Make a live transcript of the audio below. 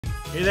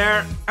Hey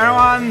there,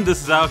 everyone,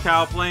 this is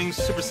Alcow playing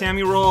Super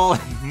Sami Roll.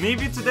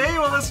 Maybe today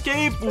we'll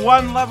escape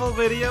one level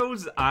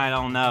videos, I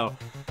don't know.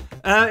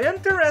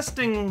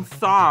 Interesting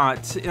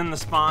thought in the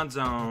spawn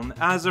zone.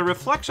 As a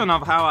reflection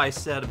of how I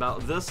said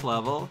about this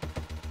level,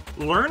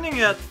 learning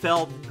it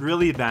felt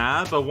really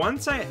bad, but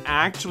once I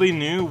actually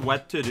knew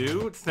what to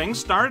do, things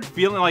started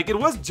feeling like it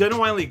was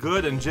genuinely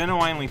good and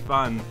genuinely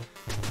fun.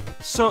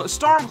 So,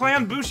 Storm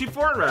Clan Bushi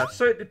Fortress.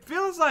 So it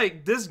feels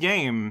like this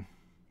game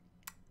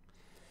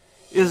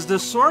is the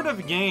sort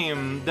of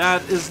game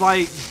that is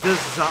like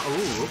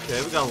ooh,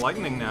 okay, we got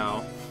lightning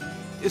now.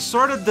 It's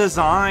sort of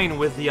designed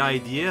with the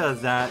idea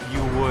that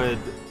you would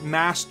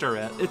master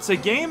it. It's a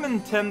game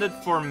intended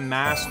for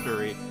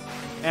mastery,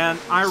 and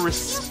I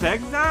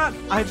respect that.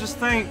 I just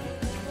think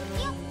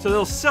it's a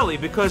little silly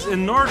because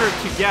in order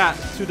to get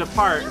to the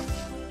part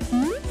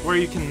where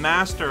you can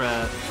master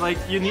it, like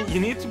you need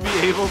to be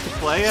able to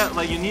play it.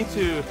 Like you need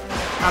to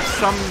have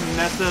some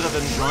method of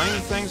enjoying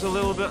things a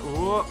little bit.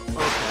 Whoa,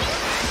 okay.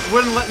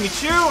 Wouldn't let me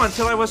chew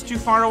until I was too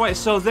far away.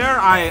 So there,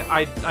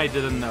 I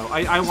didn't know.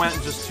 I went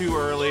just too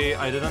early.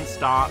 I didn't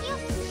stop.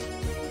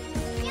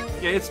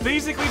 Yeah, it's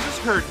basically just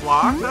hurt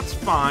block. That's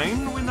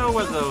fine. We know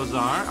what those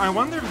are. I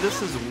wonder if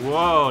this is...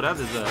 Whoa, that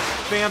is a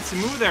fancy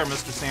move there,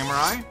 Mr.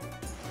 Samurai.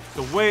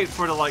 So wait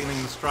for the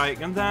lightning to strike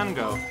and then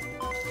go.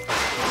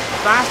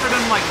 Faster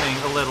than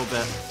lightning a little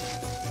bit.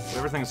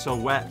 Everything's so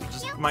wet.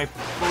 Just my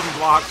floating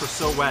blocks are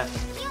so wet.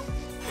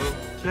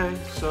 Okay,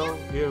 so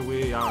here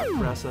we are.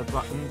 Press a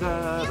button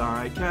that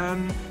I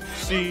can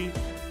see.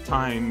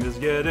 Time is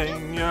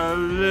getting a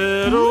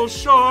little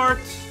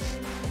short,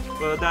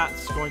 but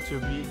that's going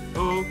to be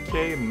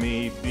okay,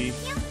 maybe.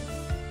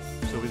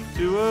 So we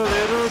do a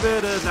little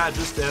bit of that,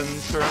 just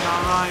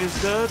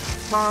internalize the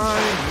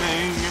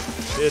timing.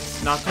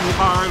 It's not too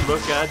hard,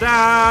 look at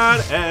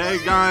that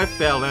egg. I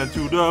fell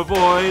into the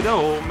void,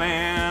 oh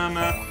man.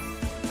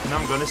 And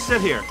I'm gonna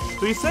sit here.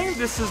 So you think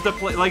this is the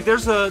place? Like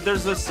there's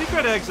a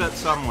secret exit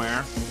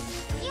somewhere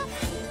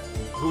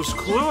whose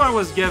clue I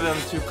was given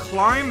to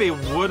climb a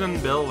wooden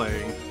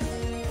building.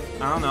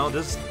 I don't know,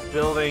 this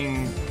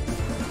building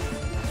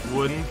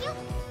wooden.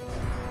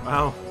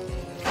 Wow.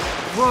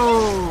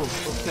 Whoa!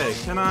 Okay,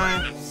 can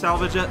I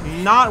salvage it?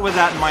 Not with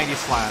that mighty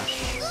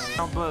slash.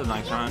 But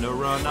I kinda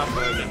run up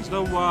against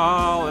the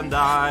wall and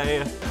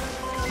die.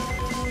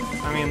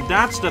 I mean,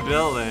 that's the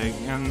building,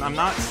 and I'm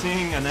not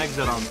seeing an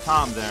exit on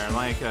top there,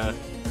 like a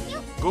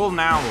golden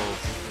owl.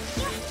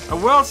 I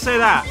will say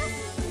that.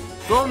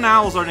 Golden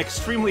owls are an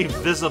extremely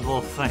visible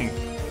thing.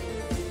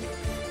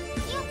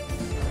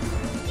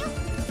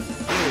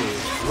 Hey,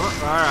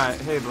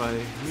 alright, hey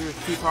buddy, you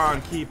keep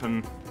on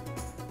keeping.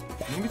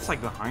 Maybe it's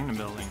like behind the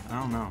building, I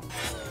don't know.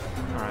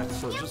 Alright,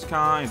 so just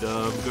kind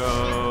of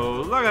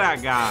go. Look at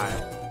that guy.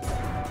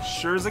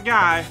 Sure is a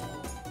guy.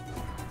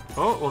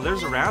 Oh, well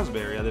there's a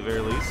raspberry at the very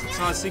least. It's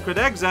not a secret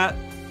exit,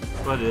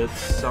 but it's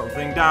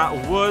something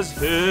that was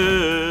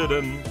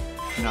hidden.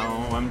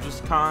 No, I'm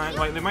just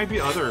like, there might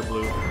be other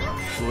blue.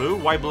 Blue?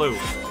 Why blue?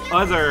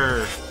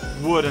 Other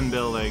wooden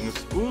buildings.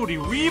 Ooh, the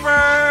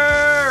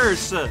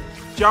reverse!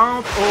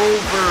 Jump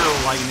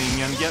over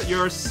lightning and get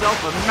yourself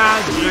a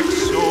magic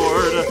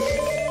sword.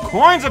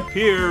 Coins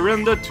appear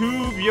in the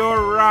tube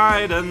you're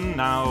riding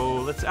now.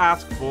 Let's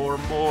ask for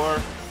more.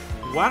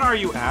 What are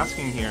you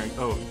asking here?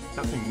 Oh,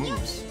 that thing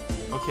moves.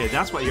 Okay,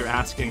 that's what you're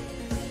asking.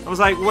 I was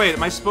like, wait,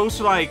 am I supposed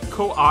to like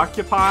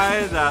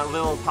co-occupy that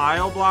little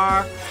tile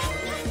block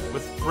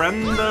with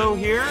Friendo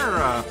here?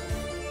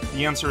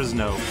 The answer is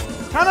no.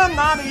 Kinda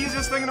not the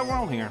easiest thing in the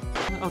world here.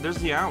 Oh, there's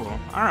the owl.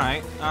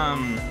 Alright,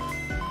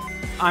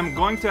 I'm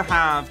going to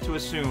have to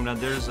assume that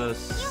there's a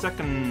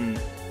second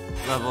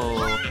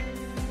level...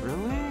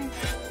 Really?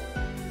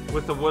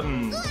 With the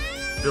wooden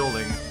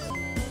building.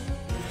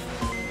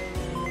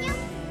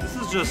 This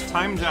is just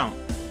time jump.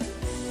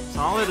 That's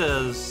all it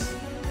is.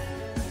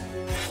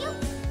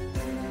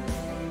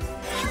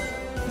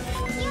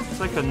 It's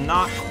like a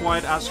not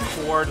quite as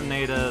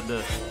coordinated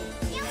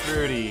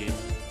fruity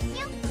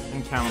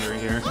encounter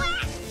here.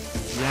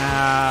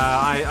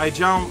 Yeah, I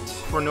jumped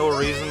for no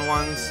reason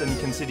once, and you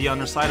can see the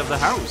underside of the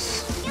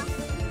house.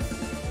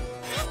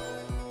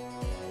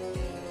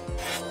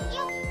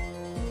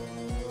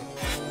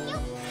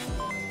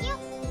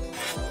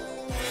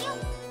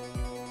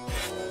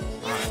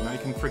 Alright, now you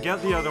can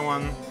forget the other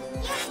one.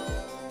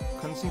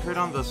 Concentrate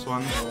on this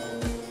one.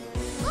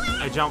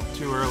 I jumped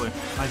too early.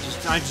 I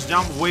just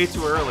jumped way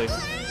too early.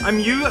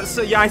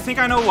 So yeah, I think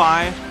I know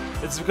why.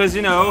 It's because,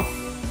 you know,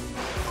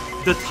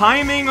 the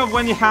timing of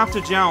when you have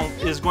to jump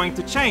is going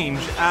to change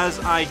as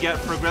I get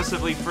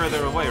progressively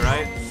further away,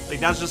 right?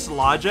 Like, that's just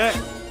logic.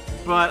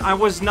 But I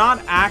was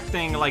not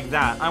acting like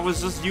that. I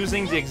was just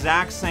using the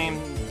exact same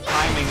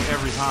timing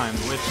every time,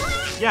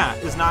 which, yeah,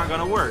 is not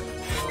gonna work.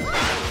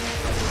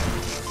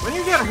 When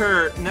you get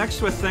hurt next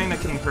to a thing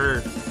that can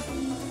hurt,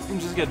 you can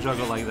just get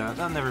juggled like that.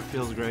 That never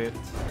feels great.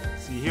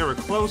 See, here we're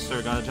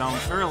closer, gotta jump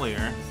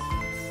earlier.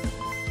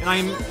 And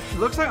I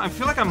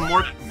feel like I'm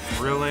more...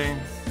 Really?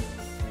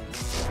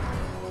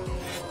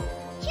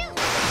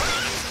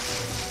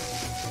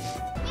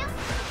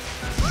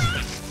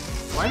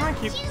 Why do I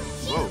keep...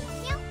 Whoa.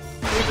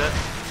 Leave it.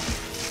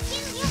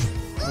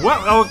 What?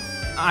 Oh,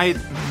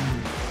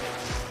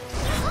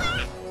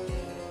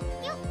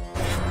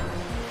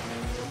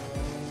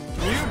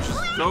 Can you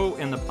just go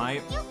in the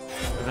pipe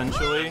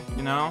eventually,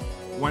 you know?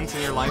 Once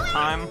in your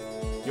lifetime?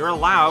 You're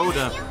allowed.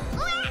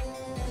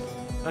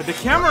 The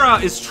camera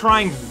is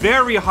trying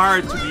very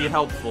hard to be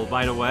helpful,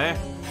 by the way.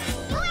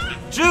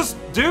 Just,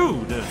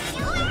 dude!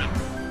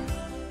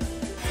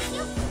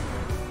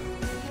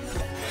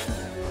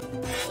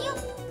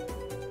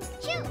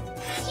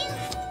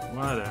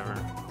 Whatever.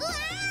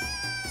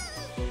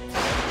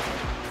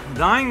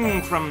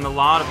 Dying from a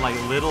lot of, like,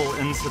 little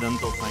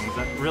incidental things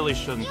that really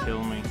shouldn't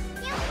kill me.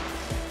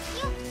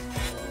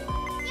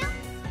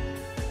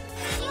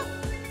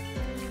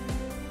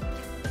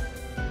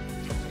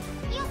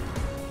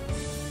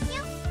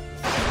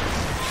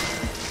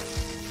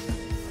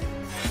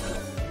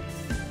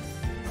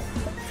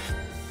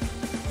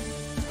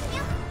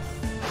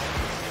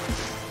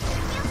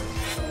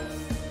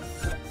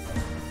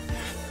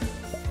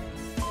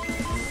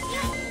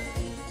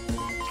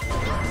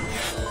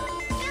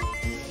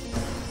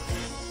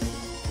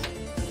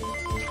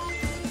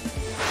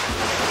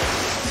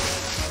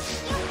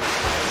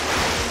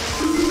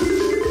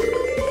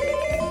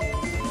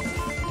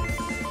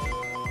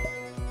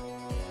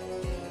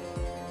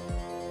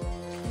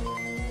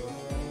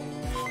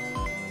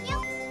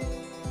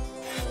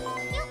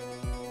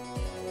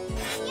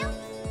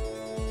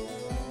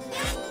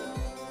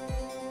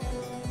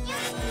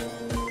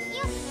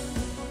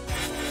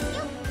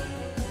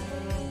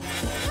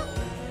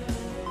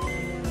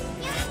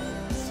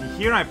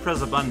 Here I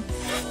press a button.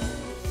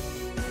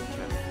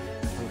 Okay.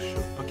 Oh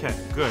shoot. Okay,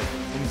 good.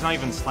 And he's not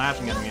even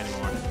slashing at me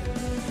anymore.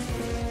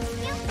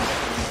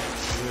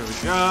 Here we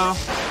go.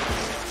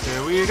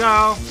 Here we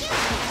go.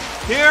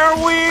 Here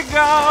we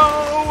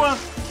go!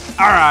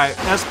 Alright,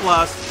 S+,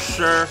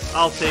 sure,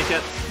 I'll take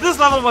it. This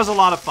level was a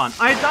lot of fun.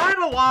 I died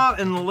a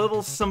lot in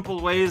little simple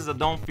ways that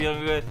don't feel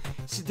good.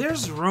 See,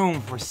 there's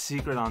room for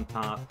secret on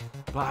top.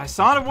 But I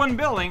saw the wooden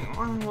building.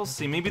 Well, we'll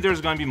see. Maybe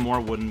there's going to be more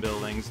wooden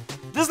buildings.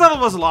 This level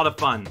was a lot of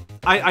fun.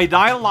 I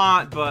died a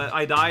lot, but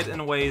I died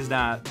in ways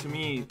that, to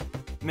me,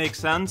 make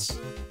sense,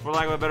 for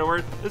lack of a better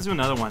word. Let's do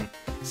another one.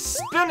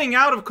 Spinning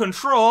out of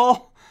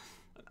control!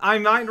 I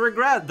might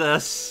regret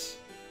this.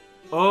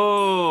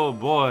 Oh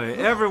boy,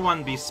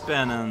 everyone be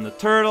spinning. The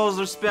turtles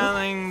are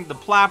spinning, the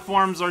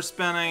platforms are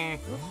spinning,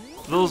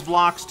 those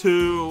blocks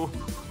too.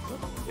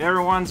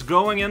 Everyone's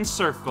going in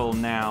circle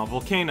now.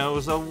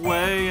 Volcanoes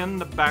away in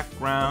the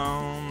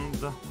background.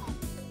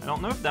 I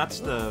don't know if that's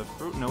the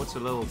fruit. No, it's a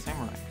little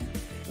samurai.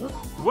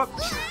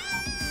 Whoops.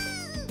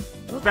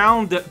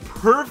 Found the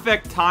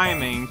perfect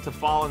timing to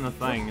fall in the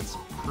thing. It's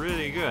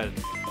pretty good.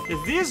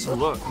 If these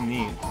look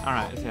neat.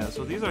 Alright, yeah,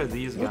 so these are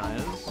these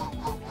guys.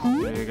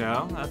 There you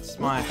go. That's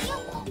my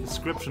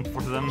description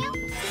for them.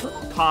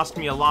 Cost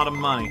me a lot of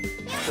money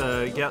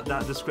to get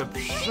that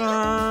description.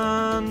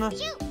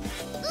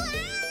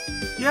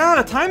 Yeah,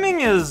 the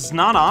timing is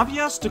not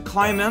obvious to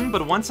climb in,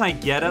 but once I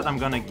get it, I'm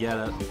gonna get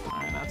it.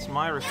 Alright, that's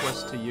my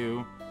request to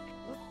you.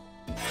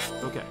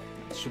 Okay,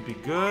 it should be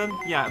good.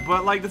 Yeah,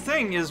 but like the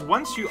thing is,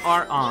 once you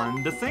are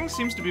on, the thing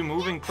seems to be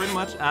moving pretty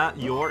much at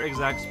your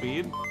exact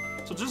speed.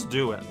 So just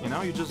do it, you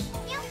know? You just...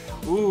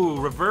 Ooh,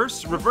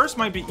 reverse. Reverse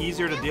might be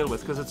easier to deal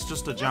with, because it's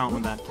just a jump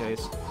in that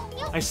case.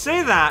 I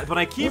say that, but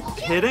I keep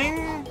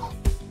hitting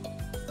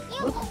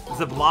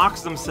the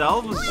blocks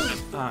themselves.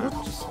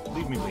 Just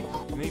leave me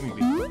be. Leave me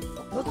be.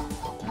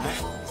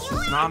 Alright, this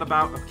is not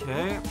about...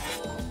 Okay.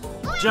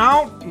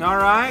 Jump!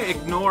 Alright,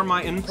 ignore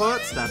my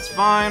inputs. That's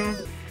fine.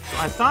 So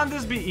I thought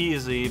this would be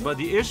easy, but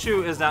the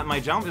issue is that my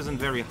jump isn't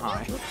very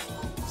high.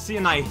 See,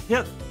 and I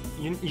hit...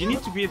 You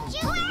need to be...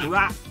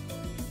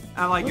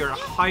 at like your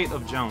height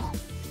of jump.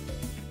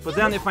 But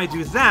then if I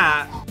do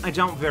that, I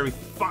jump very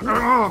far.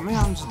 Oh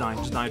man, I'm just dying,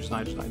 just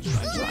dying.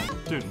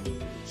 Dude.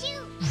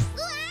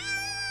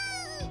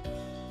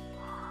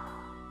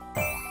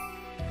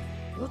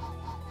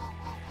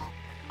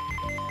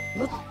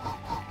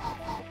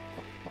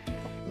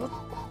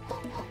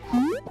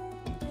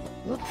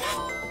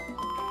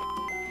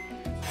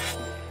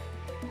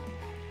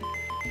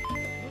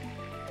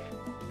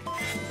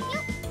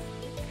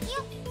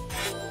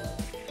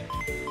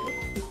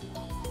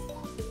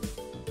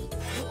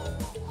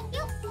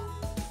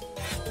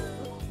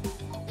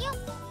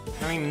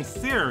 I mean, in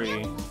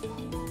theory,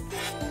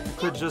 I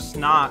could just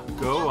not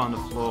go on the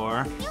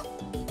floor.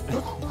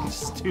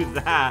 Just do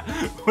that,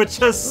 which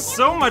is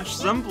so much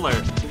simpler.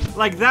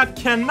 Like, that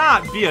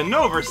cannot be an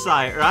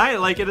oversight, right?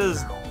 Like, it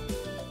is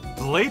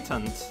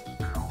blatant.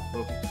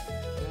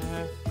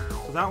 Okay.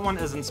 So that one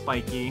isn't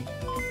spiky.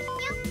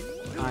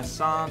 I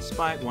saw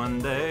Spike one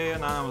day,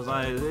 and I was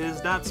like,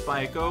 is that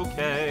Spike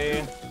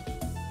okay?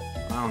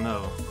 I don't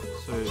know.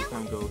 So you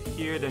kind of go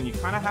here, then you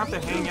kind of have to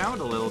hang out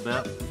a little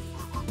bit.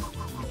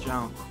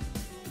 Jump.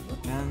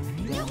 And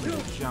then you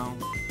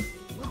jump.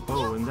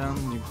 Oh, and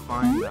then you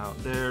find out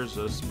there's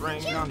a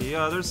spring on the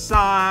other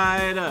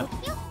side.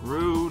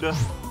 Rude.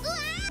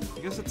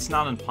 I guess it's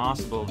not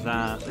impossible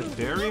that a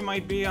berry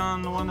might be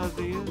on one of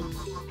these.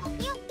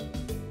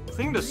 I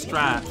think the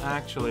strat,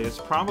 actually, is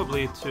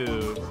probably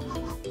to...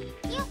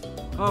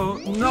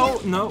 Oh, no,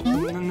 no,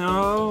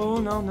 no,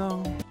 no,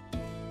 no.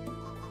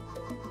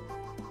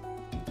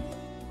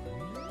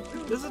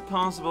 Is it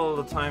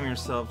possible to time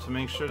yourself to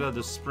make sure that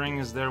the spring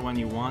is there when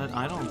you want it?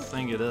 I don't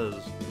think it is.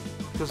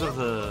 Because of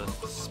the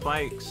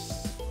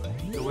spikes,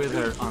 the way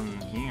they're on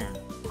here.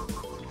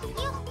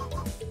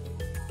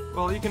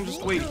 Well, you can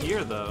just wait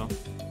here, though.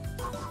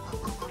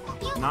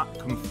 Not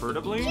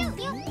comfortably?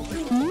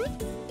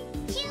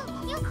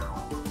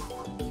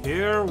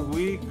 Here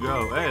we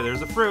go. Hey,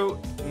 there's a fruit.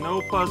 No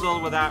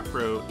puzzle with that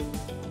fruit.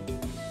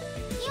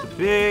 The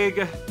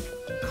big,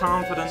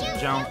 confident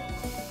jump.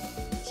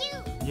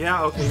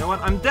 Yeah, okay, you know what?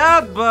 I'm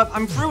dead, but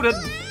I'm fruited.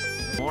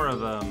 More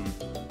of a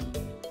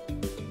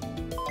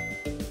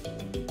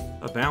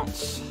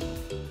bounce.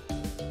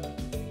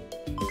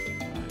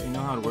 You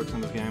know how it works in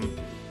this game.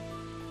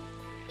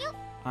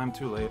 I'm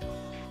too late.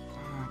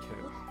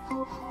 Okay.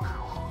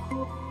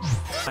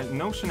 Like,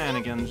 no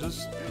shenanigans,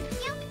 just...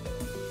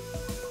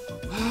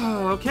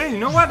 Okay, you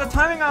know what? The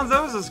timing on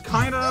those is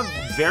kind of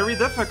very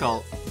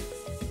difficult.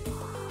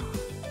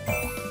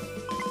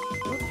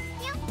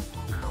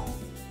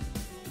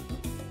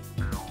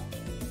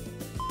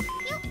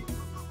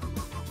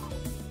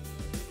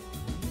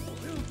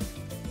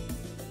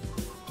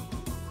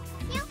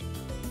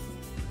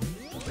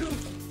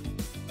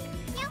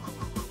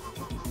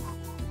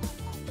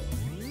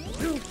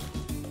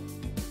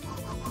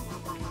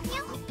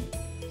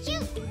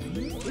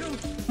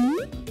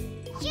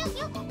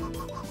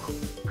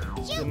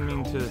 Didn't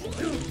mean to.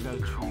 Got a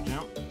true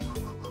jump.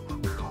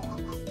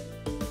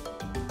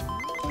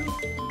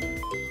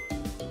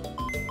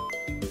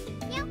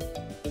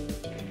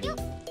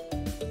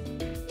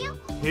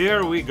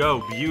 Here we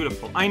go.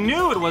 Beautiful. I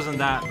knew it wasn't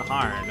that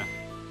hard.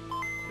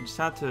 I just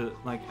had to,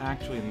 like,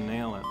 actually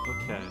nail it.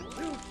 Okay.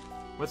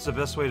 What's the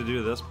best way to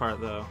do this part,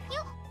 though?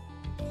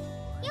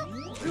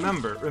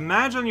 Remember,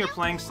 imagine you're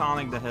playing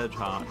Sonic the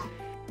Hedgehog.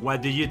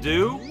 What do?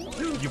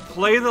 You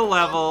play the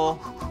level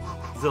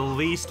the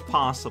least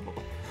possible.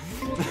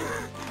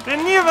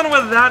 And even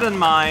with that in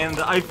mind,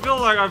 I feel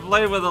like I've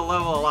played with the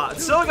level a lot.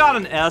 Still got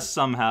an S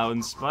somehow,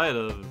 in spite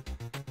of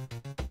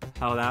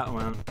how that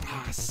went.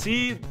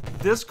 See,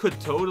 this could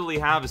totally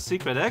have a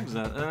secret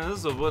exit, and this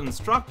is a wooden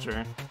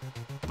structure.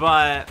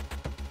 But,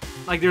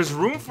 like, there's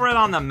room for it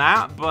on the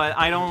map, but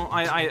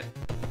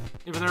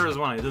if there is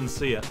one, I didn't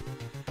see it.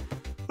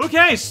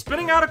 Okay,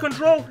 spinning out of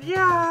control.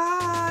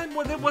 Yeah,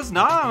 it was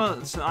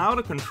not out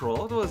of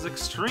control. It was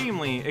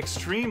extremely,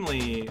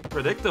 extremely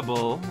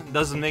predictable.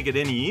 Doesn't make it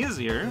any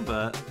easier,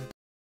 but